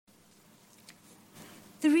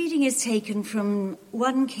The reading is taken from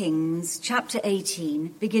 1 Kings chapter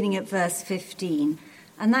 18, beginning at verse 15,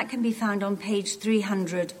 and that can be found on page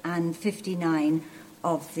 359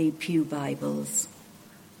 of the Pew Bibles.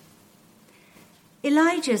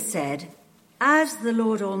 Elijah said, "As the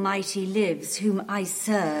Lord Almighty lives, whom I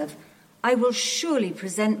serve, I will surely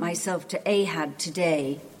present myself to Ahab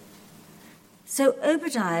today." So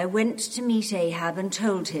Obadiah went to meet Ahab and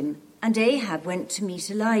told him, and Ahab went to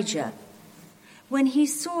meet Elijah. When he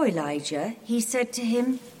saw Elijah, he said to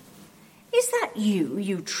him, "Is that you,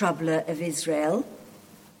 you troubler of Israel?"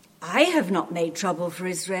 "I have not made trouble for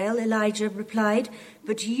Israel," Elijah replied,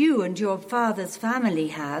 "but you and your father's family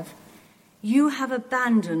have. You have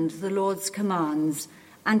abandoned the Lord's commands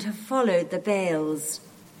and have followed the Baals.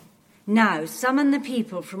 Now summon the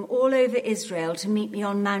people from all over Israel to meet me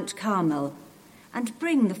on Mount Carmel, and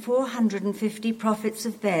bring the 450 prophets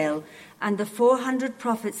of Baal and the 400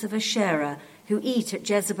 prophets of Asherah who eat at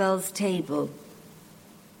Jezebel's table."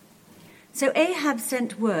 So Ahab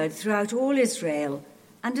sent word throughout all Israel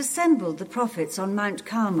and assembled the prophets on Mount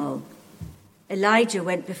Carmel. Elijah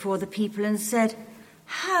went before the people and said,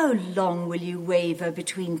 "How long will you waver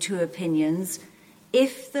between two opinions?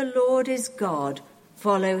 If the Lord is God,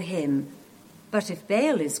 follow him. But if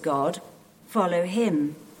Baal is God, follow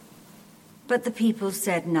him." But the people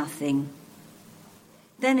said nothing.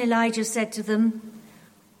 Then Elijah said to them,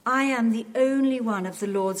 "I am the only one of the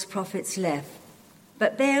Lord's prophets left,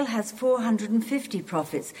 but Baal has 450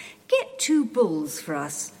 prophets. Get 2 bulls for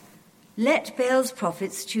us. Let Baal's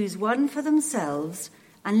prophets choose one for themselves,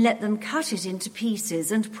 and let them cut it into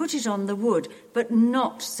pieces and put it on the wood, but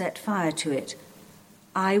not set fire to it.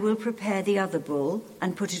 I will prepare the other bull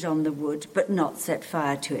and put it on the wood, but not set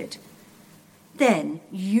fire to it. Then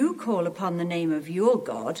you call upon the name of your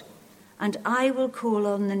God, and I will call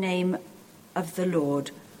on the name of the Lord.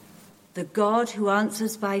 The God who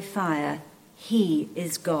answers by fire, he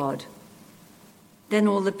is God." Then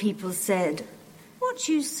all the people said, "What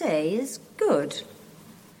you say is good."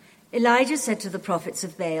 Elijah said to the prophets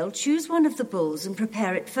of Baal, "Choose one of the bulls and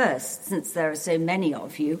prepare it first, since there are so many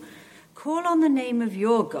of you. Call on the name of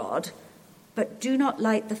your God, but do not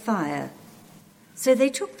light the fire." So they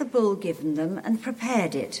took the bull given them and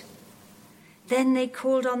prepared it. Then they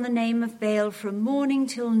called on the name of Baal from morning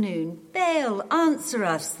till noon. "Baal, answer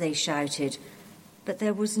us," they shouted. But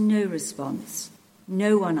there was no response.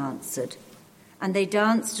 No one answered. And they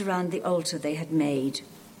danced around the altar they had made.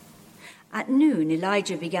 At noon,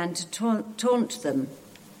 Elijah began to taunt them.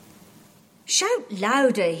 "Shout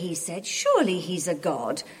louder," he said. "Surely he's a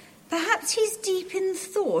god. Perhaps he's deep in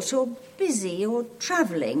thought or busy or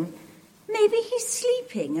travelling. Maybe he's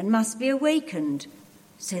sleeping and must be awakened."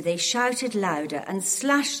 So they shouted louder and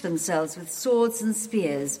slashed themselves with swords and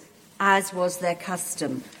spears, as was their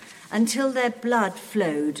custom, until their blood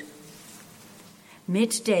flowed.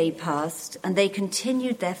 Midday passed, and they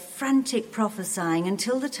continued their frantic prophesying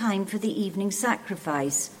until the time for the evening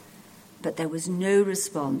sacrifice. But there was no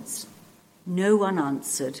response. No one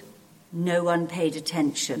answered. No one paid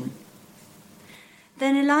attention.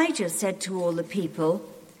 Then Elijah said to all the people,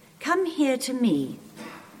 "Come here to me."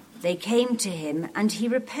 They came to him, and he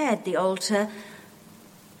repaired the altar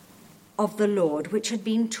of the Lord, which had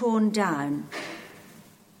been torn down.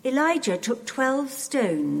 Elijah took 12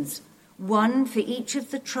 stones, one for each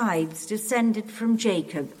of the tribes descended from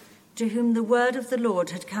Jacob, to whom the word of the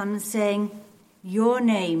Lord had come, saying, "Your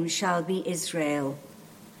name shall be Israel."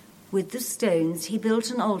 With the stones he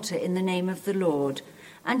built an altar in the name of the Lord,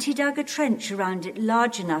 and he dug a trench around it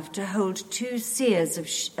large enough to hold 2 seahs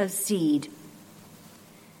of seed.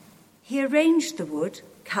 He arranged the wood,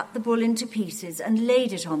 cut the bull into pieces, and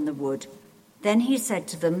laid it on the wood. Then he said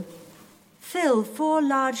to them, "Fill 4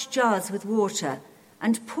 large jars with water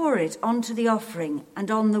and pour it onto the offering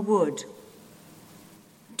and on the wood."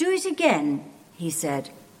 "Do it again," he said,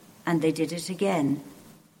 and they did it again.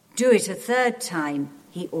 "Do it a 3rd time,"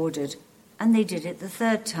 he ordered, and they did it the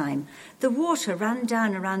 3rd time. The water ran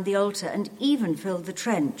down around the altar and even filled the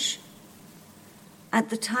trench. At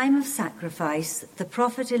the time of sacrifice, the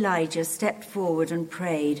prophet Elijah stepped forward and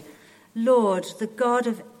prayed, "Lord, the God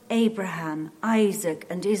of Abraham, Isaac,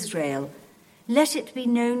 and Israel, let it be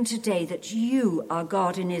known today that you are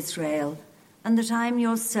God in Israel, and that I am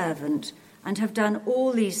your servant, and have done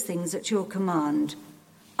all these things at your command.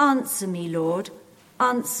 Answer me, Lord,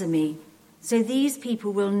 answer me, so these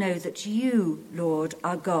people will know that you, Lord,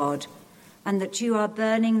 are God, and that you are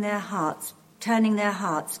turning their hearts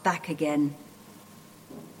back again."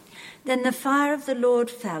 Then the fire of the Lord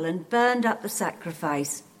fell and burned up the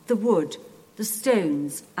sacrifice, the wood, the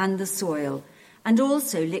stones, and the soil, and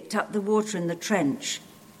also licked up the water in the trench.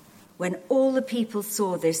 When all the people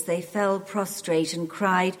saw this, they fell prostrate and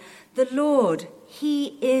cried, "The Lord,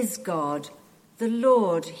 he is God. The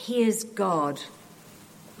Lord, he is God."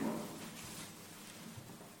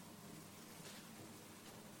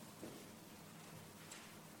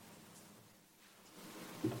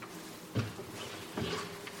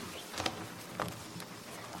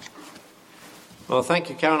 Well, thank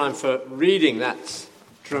you, Caroline, for reading that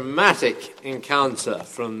dramatic encounter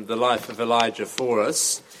from the life of Elijah for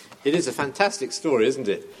us. It is a fantastic story, isn't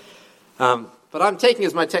it? But I'm taking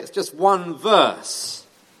as my text just one verse.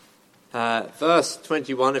 Verse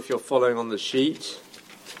 21, if you're following on the sheet,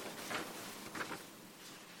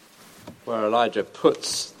 where Elijah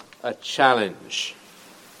puts a challenge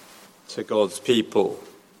to God's people.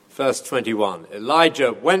 Verse 21,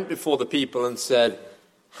 Elijah went before the people and said,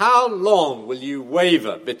 "How long will you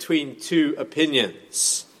waver between two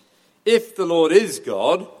opinions? If the Lord is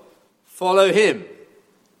God, follow him.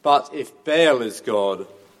 But if Baal is God,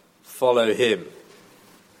 follow him."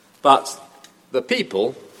 But the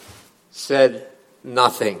people said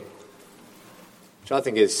nothing, which I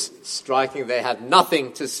think is striking. They had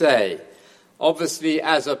nothing to say. Obviously,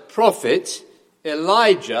 as a prophet,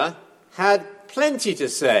 Elijah had plenty to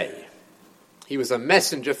say. He was a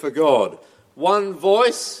messenger for God. One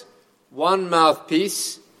voice, one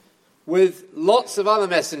mouthpiece, with lots of other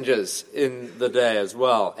messengers in the day as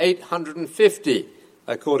well. 850,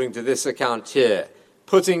 according to this account here,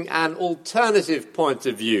 putting an alternative point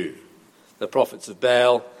of view, the prophets of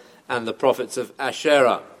Baal and the prophets of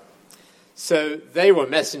Asherah. So they were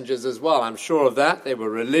messengers as well, I'm sure of that. They were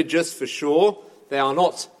religious for sure. They are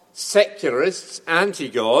not secularists,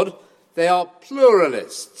 anti-God. They are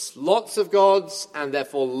pluralists, lots of gods, and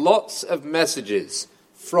therefore lots of messages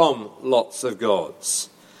from lots of gods.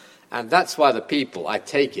 And that's why the people, I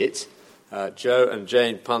take it, Joe and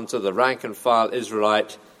Jane Punter, the rank-and-file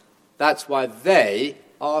Israelite, that's why they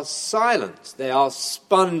are silent. They are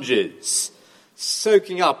sponges,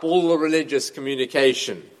 soaking up all the religious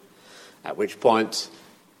communication. At which point,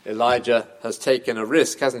 Elijah has taken a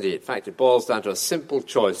risk, hasn't he? In fact, it boils down to a simple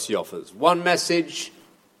choice he offers. One message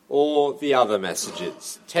or the other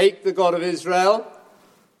messages. Take the God of Israel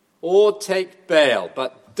or take Baal,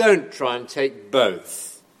 but don't try and take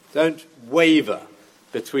both. Don't waver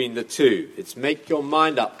between the two. It's make your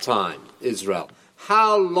mind up time, Israel.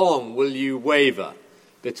 How long will you waver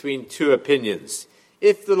between two opinions?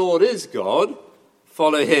 If the Lord is God,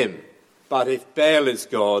 follow him. But if Baal is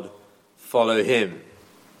God, follow him.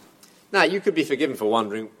 Now, you could be forgiven for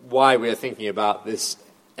wondering why we're thinking about this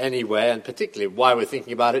anyway, and particularly why we're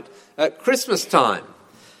thinking about it at Christmas time.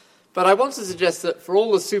 But I want to suggest that for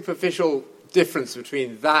all the superficial difference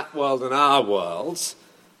between that world and our worlds,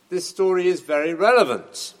 this story is very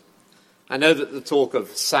relevant. I know that the talk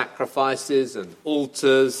of sacrifices and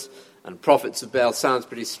altars and prophets of Baal sounds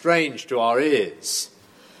pretty strange to our ears.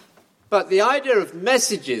 But the idea of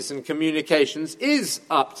messages and communications is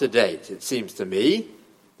up to date, it seems to me.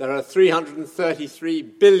 There are 333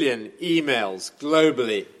 billion emails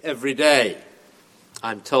globally every day,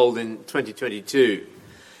 I'm told, in 2022.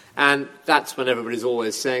 And that's when everybody's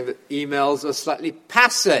always saying that emails are slightly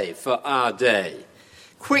passé for our day.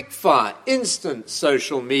 Quick-fire, instant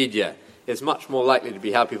social media is much more likely to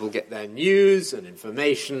be how people get their news and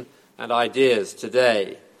information and ideas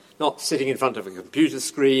today, not sitting in front of a computer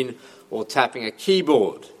screen or tapping a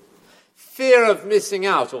keyboard. Fear of missing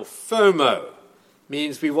out, or FOMO,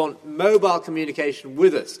 means we want mobile communication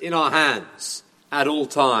with us, in our hands, at all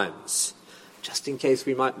times, just in case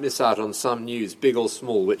we might miss out on some news, big or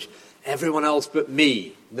small, which everyone else but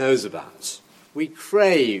me knows about. We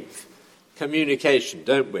crave communication,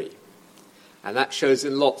 don't we? And that shows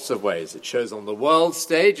in lots of ways. It shows on the world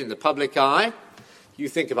stage, in the public eye. You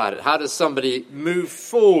think about it. How does somebody move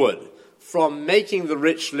forward from making the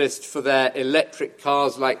rich list for their electric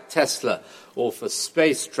cars like Tesla or for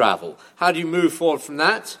space travel? How do you move forward from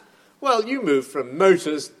that? Well, you move from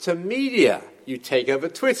motors to media. You take over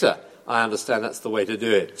Twitter. I understand that's the way to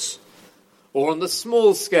do it. Or on the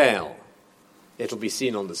small scale, it'll be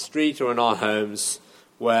seen on the street or in our homes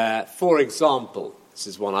where, for example, this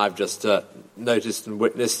is one I've just noticed and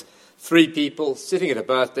witnessed, 3 people sitting at a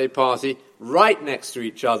birthday party right next to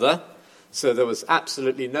each other. So there was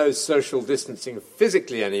absolutely no social distancing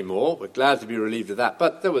physically anymore. We're glad to be relieved of that.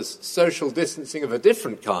 But there was social distancing of a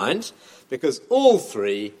different kind because all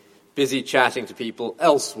 3 busy chatting to people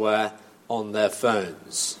elsewhere on their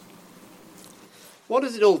phones. What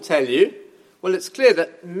does it all tell you? Well, it's clear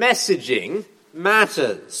that messaging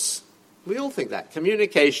matters. We all think that.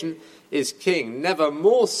 Communication is king, never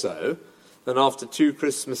more so than after 2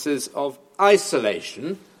 Christmases of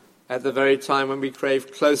isolation at the very time when we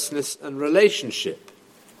crave closeness and relationship.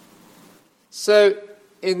 So,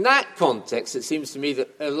 in that context, it seems to me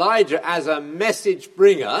that Elijah, as a message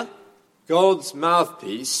bringer, God's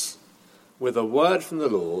mouthpiece, with a word from the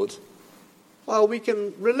Lord, well, we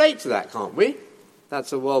can relate to that, can't we?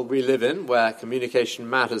 That's a world we live in where communication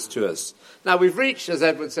matters to us. Now, we've reached, as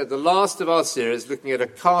Edward said, the last of our series, looking at a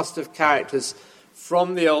cast of characters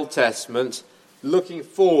from the Old Testament, looking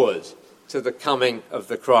forward to the coming of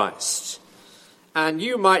the Christ. And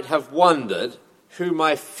you might have wondered who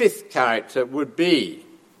my fifth character would be,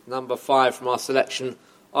 number 5 from our selection,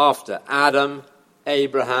 after Adam,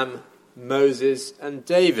 Abraham, Moses, and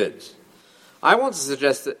David. I want to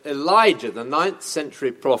suggest that Elijah, the 9th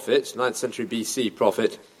century prophet, 9th century BC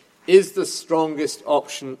prophet, is the strongest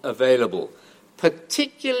option available,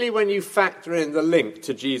 particularly when you factor in the link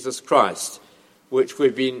to Jesus Christ, which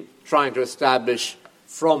we've been trying to establish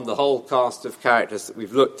from the whole cast of characters that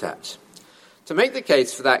we've looked at. To make the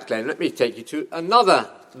case for that claim, let me take you to another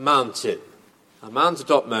mountain, a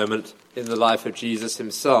mountaintop moment in the life of Jesus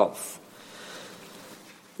himself.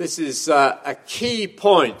 This is a key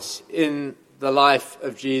point in the life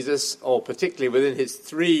of Jesus, or particularly within his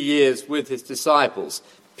 3 years with his disciples.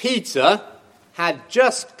 Peter had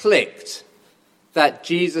just clicked that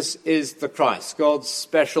Jesus is the Christ, God's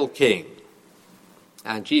special king.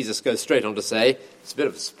 And Jesus goes straight on to say, it's a bit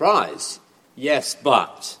of a surprise. Yes,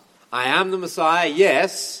 but I am the Messiah,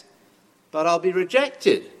 yes, but I'll be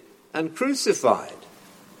rejected and crucified.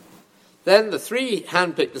 Then the 3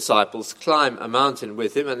 handpicked disciples climb a mountain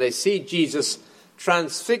with him, and they see Jesus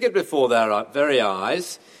transfigured before their very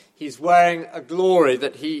eyes. He's wearing a glory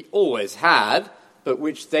that he always had, but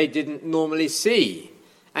which they didn't normally see.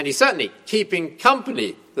 And he's certainly keeping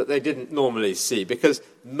company that they didn't normally see, because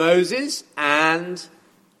Moses and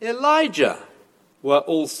Elijah were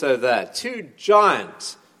also there, 2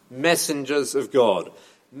 giant messengers of God.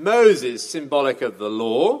 Moses, symbolic of the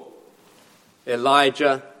law,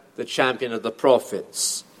 Elijah, the champion of the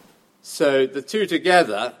prophets. So the 2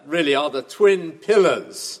 together really are the twin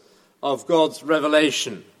pillars of God's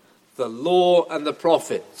revelation, the law and the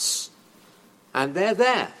prophets. And they're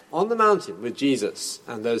there on the mountain with Jesus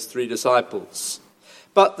and those 3 disciples.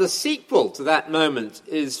 But the sequel to that moment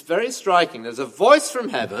is very striking. There's a voice from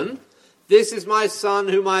heaven, "This is my son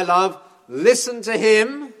whom I love, listen to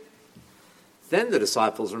him." Then the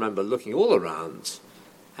disciples remember looking all around,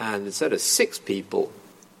 and instead of 6 people,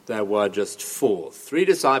 there were just 4. 3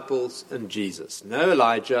 disciples and Jesus. No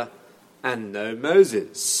Elijah and no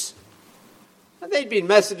Moses. And they'd been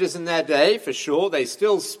messengers in their day, for sure. They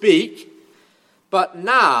still speak. But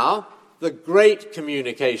now the great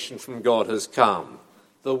communication from God has come.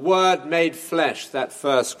 The Word made flesh that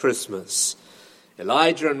first Christmas.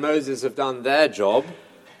 Elijah and Moses have done their job,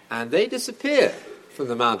 and they disappear from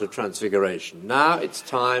the Mount of Transfiguration. Now it's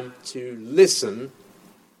time to listen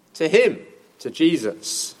to him, to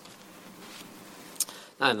Jesus.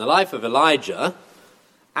 Now, in the life of Elijah,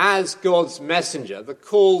 as God's messenger, the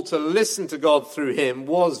call to listen to God through him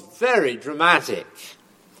was very dramatic.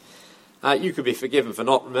 You could be forgiven for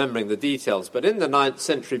not remembering the details, but in the 9th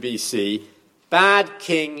century BC, bad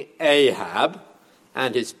King Ahab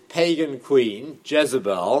and his pagan queen,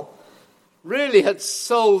 Jezebel, really had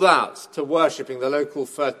sold out to worshipping the local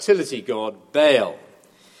fertility god, Baal.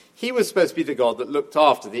 He was supposed to be the god that looked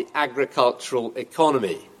after the agricultural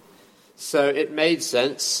economy. So it made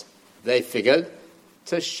sense, they figured,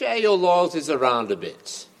 to share your loyalties around a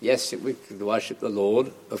bit. Yes, we could worship the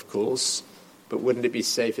Lord, of course, but wouldn't it be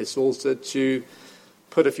safest also to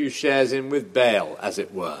put a few shares in with Baal, as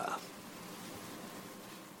it were?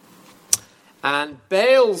 And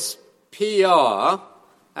Baal's PR,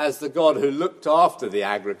 as the god who looked after the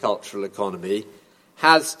agricultural economy,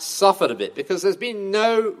 has suffered a bit because there's been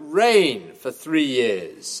no rain for 3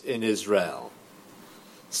 years in Israel.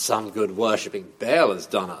 Some good worshipping Baal has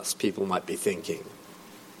done us, people might be thinking.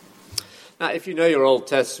 Now, if you know your Old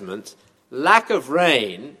Testament, lack of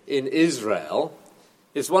rain in Israel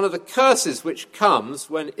is one of the curses which comes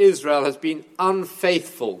when Israel has been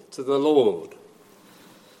unfaithful to the Lord.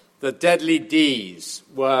 The deadly D's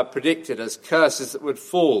were predicted as curses that would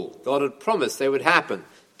fall. God had promised they would happen.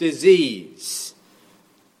 Disease,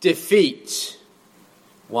 defeat,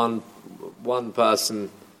 one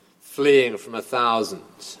person fleeing from 1,000,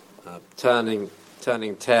 turning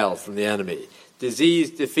tail from the enemy.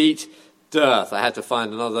 Disease, defeat, dearth. I had to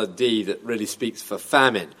find another D that really speaks for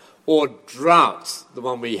famine. Or drought, the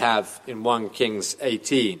one we have in 1 Kings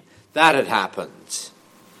 18. That had happened.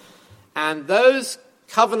 And those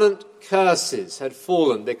covenant curses had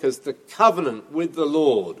fallen because the covenant with the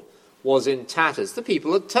Lord was in tatters. The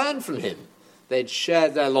people had turned from him. They'd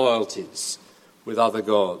shared their loyalties with other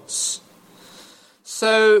gods.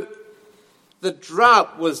 So the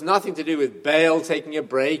drought was nothing to do with Baal taking a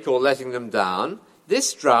break or letting them down.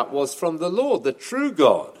 This drought was from the Lord, the true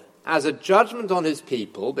God, as a judgment on his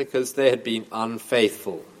people because they had been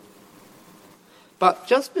unfaithful. But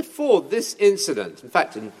just before this incident, in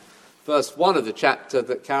fact, in verse 1 of the chapter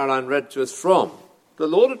that Caroline read to us from, the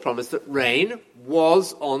Lord had promised that rain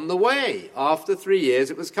was on the way. After 3 years,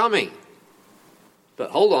 it was coming.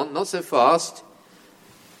 But hold on, not so fast.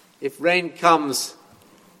 If rain comes,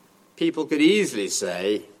 people could easily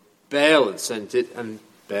say Baal had sent it, and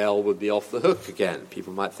Baal would be off the hook again.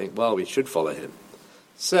 People might think, well, we should follow him.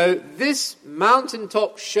 So this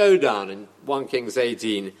mountaintop showdown in 1 Kings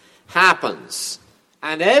 18 happens.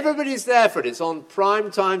 And everybody's there for it. It's on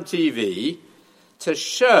primetime TV to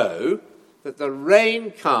show that the rain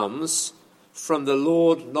comes from the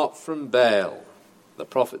Lord, not from Baal. The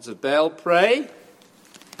prophets of Baal pray,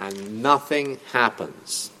 and nothing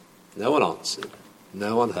happens. No one answered.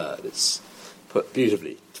 No one heard. It's put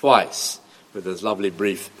beautifully, twice, with those lovely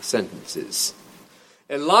brief sentences.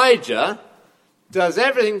 Elijah does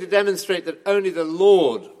everything to demonstrate that only the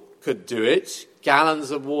Lord could do it. Gallons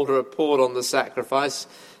of water are poured on the sacrifice,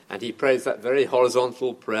 and he prays that very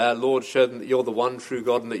horizontal prayer, Lord, show them that you're the one true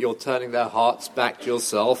God and that you're turning their hearts back to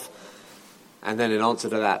yourself. And then in answer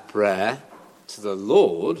to that prayer, to the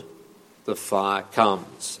Lord, the fire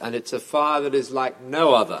comes. And it's a fire that is like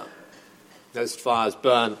no other. Those fires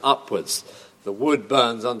burn upwards. The wood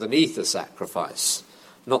burns underneath the sacrifice.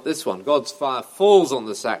 Not this one. God's fire falls on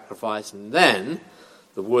the sacrifice, and then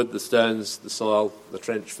the wood, the stones, the soil, the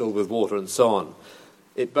trench filled with water, and so on.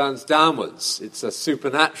 It burns downwards. It's a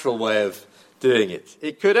supernatural way of doing it.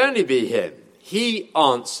 It could only be him. He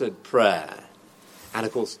answered prayer. And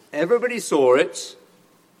of course, everybody saw it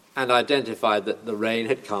and identified that the rain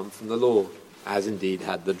had come from the Lord, as indeed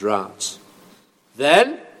had the drought.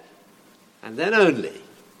 Then, and then only,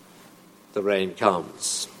 the rain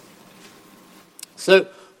comes. So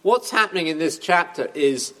what's happening in this chapter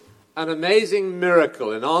is an amazing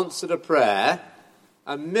miracle in answer to prayer.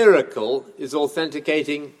 A miracle is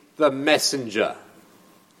authenticating the messenger,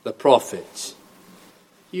 the prophet.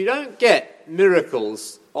 You don't get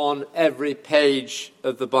miracles on every page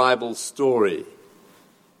of the Bible story.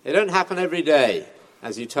 They don't happen every day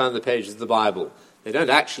as you turn the pages of the Bible. They don't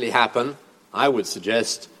actually happen, I would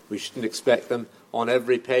suggest, we shouldn't expect them on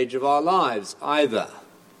every page of our lives either.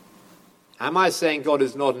 Am I saying God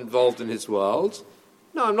is not involved in his world?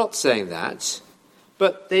 No, I'm not saying that.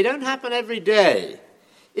 But they don't happen every day.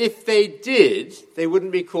 If they did, they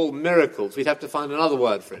wouldn't be called miracles. We'd have to find another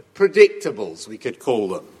word for it. Predictables, we could call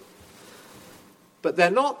them. But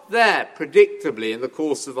they're not there predictably in the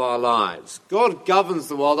course of our lives. God governs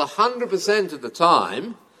the world 100% of the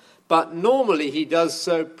time, but normally he does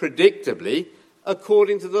so predictably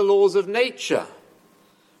according to the laws of nature.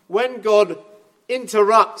 When God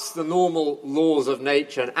interrupts the normal laws of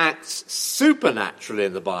nature and acts supernaturally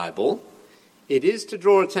in the Bible, it is to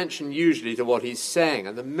draw attention usually to what he's saying.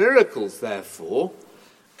 And the miracles, therefore,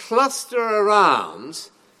 cluster around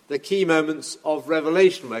the key moments of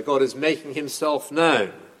revelation where God is making himself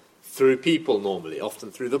known through people normally,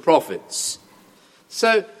 often through the prophets.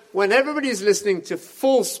 So when everybody's listening to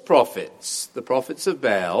false prophets, the prophets of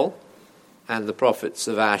Baal and the prophets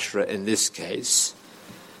of Asherah in this case,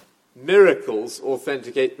 miracles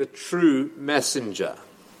authenticate the true messenger.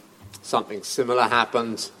 Something similar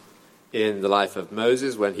happened in the life of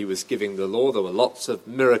Moses when he was giving the law. There were lots of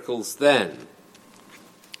miracles then.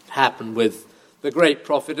 It happened with the great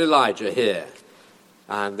prophet Elijah here.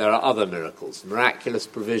 And there are other miracles. Miraculous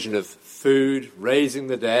provision of food, raising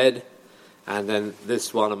the dead, and then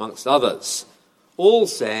this one amongst others. All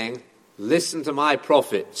saying, listen to my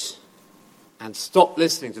prophet and stop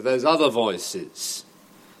listening to those other voices.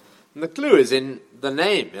 And the clue is in the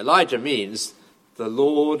name. Elijah means the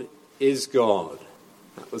Lord is God.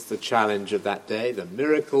 That was the challenge of that day. The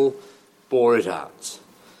miracle bore it out.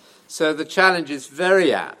 So the challenge is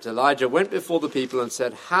very apt. Elijah went before the people and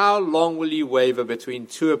said, how long will you waver between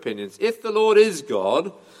two opinions? If the Lord is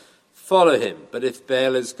God, follow him. But if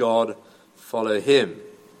Baal is God, follow him.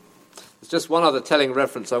 There's just one other telling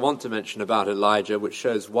reference I want to mention about Elijah, which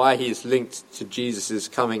shows why he is linked to Jesus'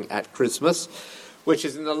 coming at Christmas, which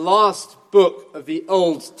is in the last book of the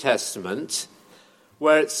Old Testament,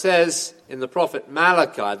 where it says in the prophet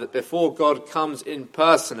Malachi that before God comes in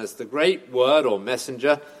person as the great word or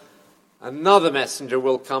messenger, another messenger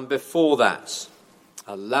will come before that,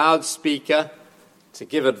 a loudspeaker to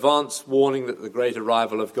give advance warning that the great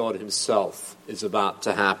arrival of God himself is about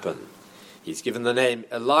to happen. He's given the name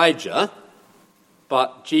Elijah,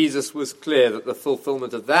 But Jesus was clear that the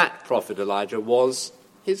fulfillment of that prophet Elijah was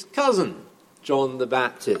his cousin, John the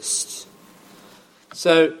Baptist.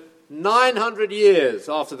 So 900 years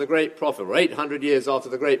after the great prophet, or 800 years after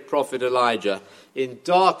the great prophet Elijah, in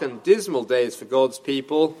dark and dismal days for God's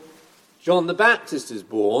people, John the Baptist is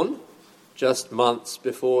born, just months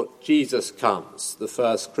before Jesus comes, the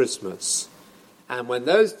first Christmas. And when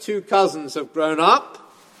those two cousins have grown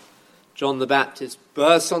up, John the Baptist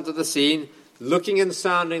bursts onto the scene, looking and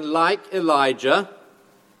sounding like Elijah,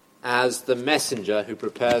 as the messenger who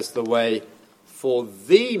prepares the way for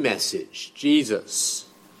the message, Jesus.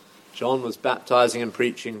 John was baptizing and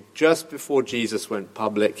preaching just before Jesus went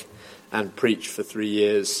public and preached for 3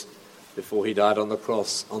 years before he died on the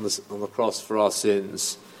cross, on the cross for our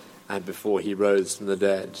sins, and before he rose from the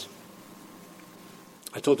dead.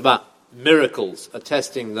 I talked about miracles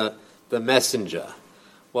attesting the messenger.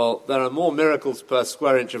 Well, there are more miracles per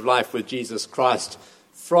square inch of life with Jesus Christ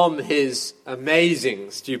from his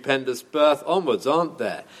amazing, stupendous birth onwards, aren't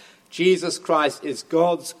there? Jesus Christ is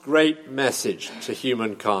God's great message to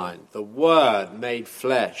humankind, the Word made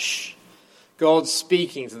flesh. God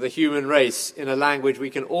speaking to the human race in a language we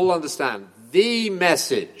can all understand, the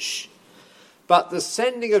message. But the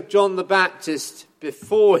sending of John the Baptist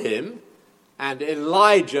before him and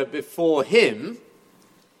Elijah before him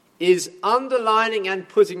is underlining and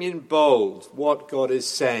putting in bold what God is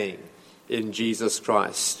saying in Jesus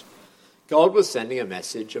Christ. God was sending a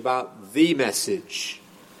message about the message.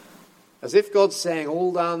 As if God's saying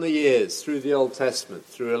all down the years through the Old Testament,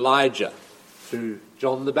 through Elijah, through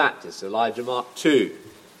John the Baptist, Elijah Mark II,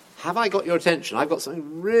 have I got your attention? I've got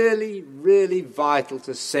something really, really vital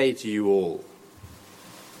to say to you all.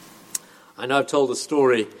 I know I've told a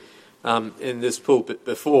story in this pulpit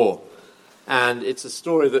before, and it's a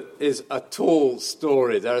story that is a tall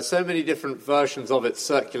story. There are so many different versions of it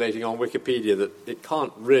circulating on Wikipedia that it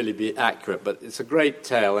can't really be accurate, but it's a great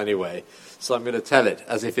tale anyway, so I'm going to tell it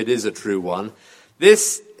as if it is a true one.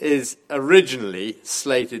 This is originally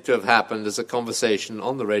slated to have happened as a conversation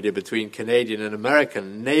on the radio between Canadian and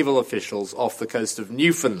American naval officials off the coast of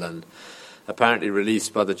Newfoundland, apparently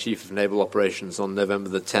released by the Chief of Naval Operations on November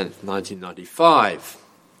the 10th, 1995.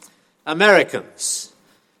 Americans,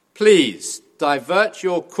 please divert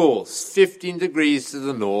your course 15 degrees to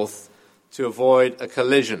the north to avoid a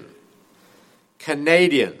collision.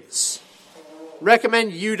 Canadians,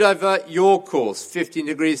 recommend you divert your course 15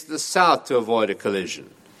 degrees to the south to avoid a collision.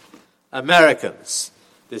 Americans,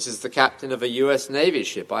 this is the captain of a US Navy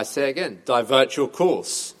ship. I say again, divert your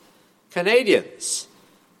course. Canadians,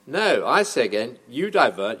 no, I say again, you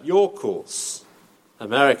divert your course.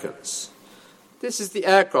 Americans, this is the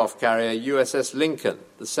aircraft carrier USS Lincoln,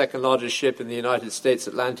 the second largest ship in the United States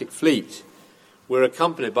Atlantic Fleet. We're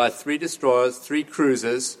accompanied by 3 destroyers, 3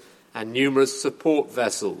 cruisers, and numerous support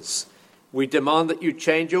vessels. We demand that you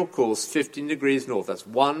change your course 15 degrees north, that's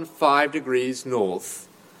 15 degrees north,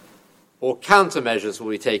 or countermeasures will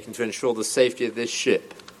be taken to ensure the safety of this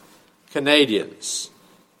ship. Canadians,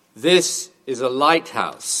 this is a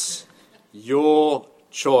lighthouse. Your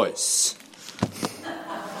choice.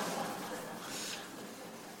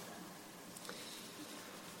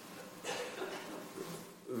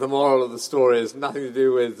 The moral of the story has nothing to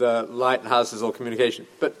do with lighthouses or communication.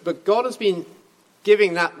 But God has been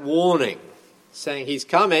giving that warning, saying he's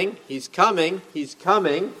coming, he's coming, he's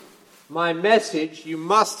coming. My message, you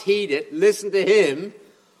must heed it, listen to him.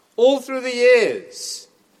 All through the years,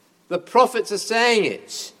 the prophets are saying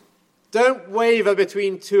it. Don't waver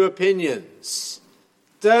between two opinions.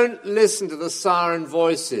 Don't listen to the siren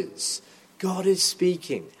voices. God is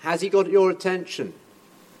speaking. Has he got your attention?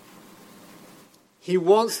 He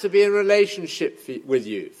wants to be in relationship with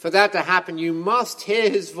you. For that to happen, you must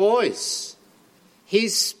hear his voice.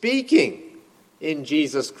 He's speaking in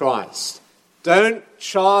Jesus Christ. Don't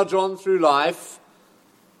charge on through life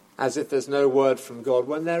as if there's no word from God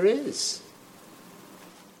when there is.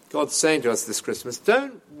 God's saying to us this Christmas,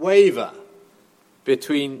 don't waver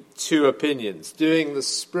between two opinions, doing the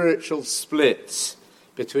spiritual split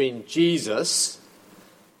between Jesus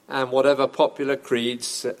and whatever popular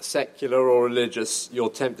creeds, secular or religious, you're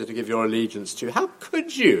tempted to give your allegiance to. How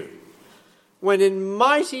could you? When in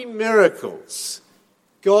mighty miracles,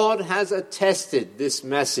 God has attested this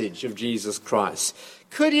message of Jesus Christ.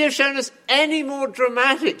 Could he have shown us any more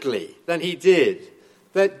dramatically than he did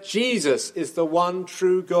that Jesus is the one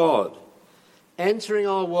true God, entering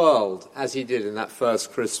our world as he did in that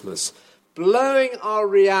first Christmas, blowing our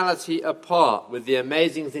reality apart with the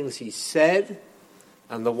amazing things he said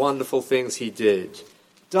and the wonderful things he did,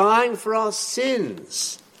 dying for our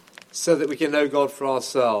sins so that we can know God for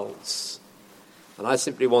ourselves. And I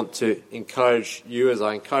simply want to encourage you, as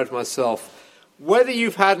I encourage myself, whether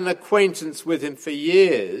you've had an acquaintance with him for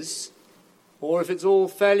years or if it's all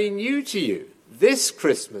fairly new to you, this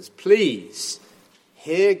Christmas, please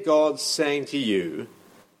hear God saying to you,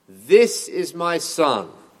 "This is my Son,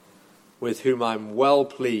 with whom I'm well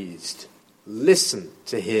pleased. Listen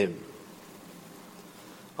to him."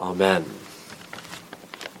 Amen.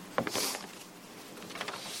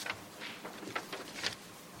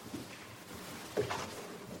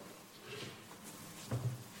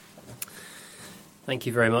 Thank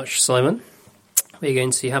you very much, Simon. We're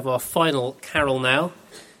going to have our final carol now,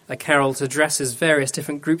 a carol that addresses various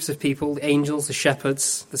different groups of people, the angels, the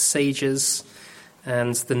shepherds, the sages,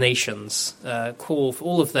 and the nations. Call for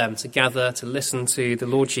all of them to gather to listen to the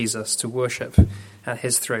Lord Jesus, to worship at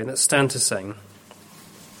his throne. Let's stand to sing.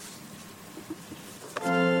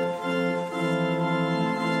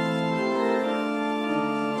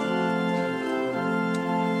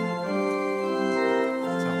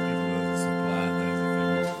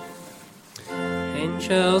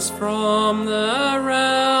 Angels from the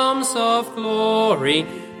realms of glory,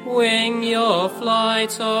 wing your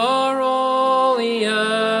flight o'er all the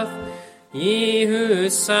earth. Ye who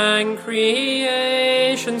sang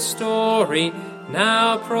creation's story,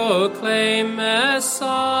 now proclaim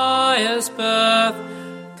Messiah's birth.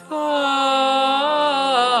 Come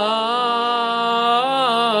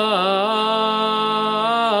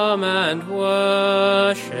and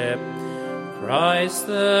worship Christ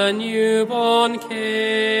the newborn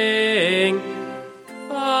King.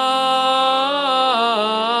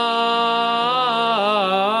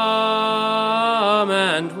 Come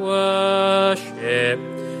and worship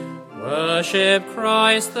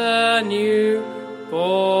Christ the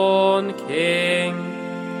newborn King.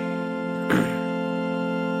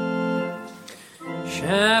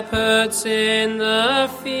 Shepherds in the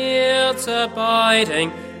fields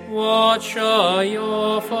abiding, watch o'er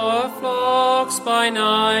your flocks by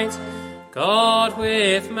night. God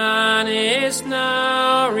with man is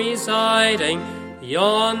now residing,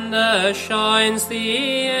 yonder shines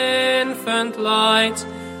the infant light.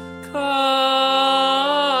 Come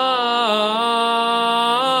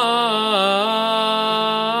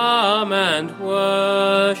and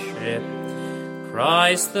worship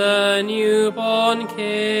Christ the newborn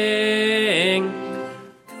King.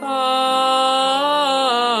 Come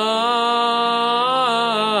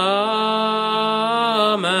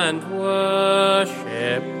and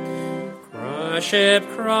worship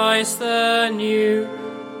Christ the newborn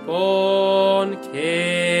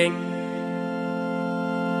King.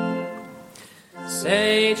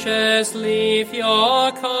 Sages, leave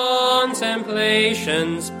your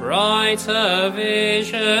contemplations, brighter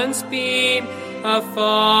visions beam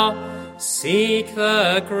afar. Seek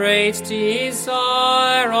the great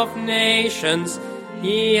desire of nations,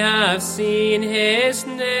 ye have seen his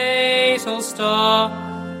natal star.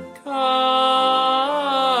 Come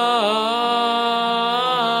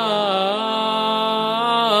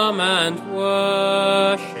and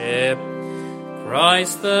worship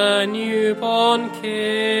Christ the newborn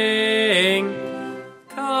King.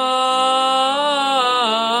 Come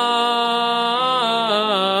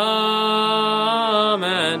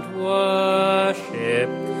and worship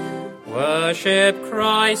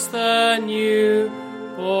Christ the newborn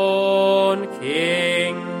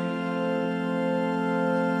King.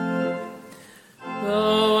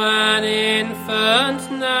 Though an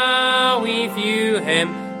infant now we view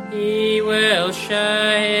him, he will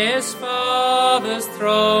share his Father's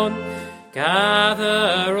throne.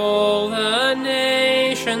 Gather all the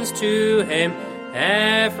nations to him,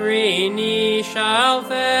 every knee shall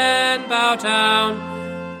then bow down.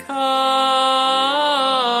 Come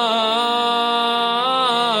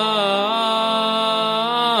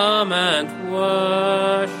and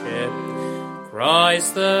worship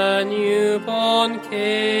Christ the newborn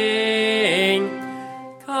King.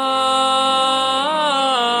 Come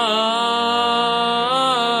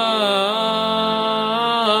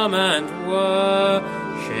and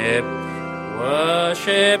worship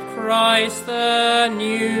Christ the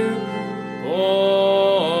newborn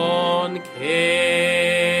King.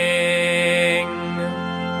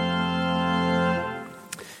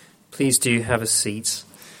 Please do have a seat.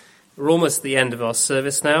 We're almost at the end of our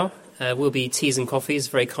service now. Will be teas and coffees,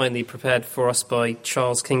 very kindly prepared for us by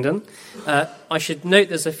Charles Kingdon. I should note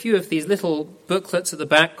there's a few of these little booklets at the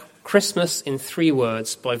back. Christmas in 3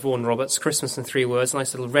 words by Vaughan Roberts. Christmas in 3 words,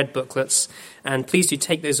 nice little red booklets. And please do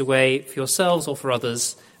take those away for yourselves or for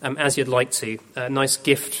others as you'd like to. A nice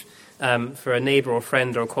gift for a neighbour or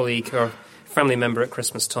friend or a colleague or a family member at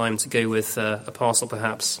Christmas time to go with a parcel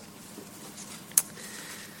perhaps.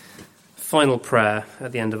 final prayer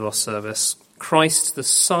at the end of our service. Christ, the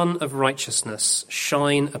Son of righteousness,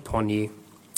 shine upon you.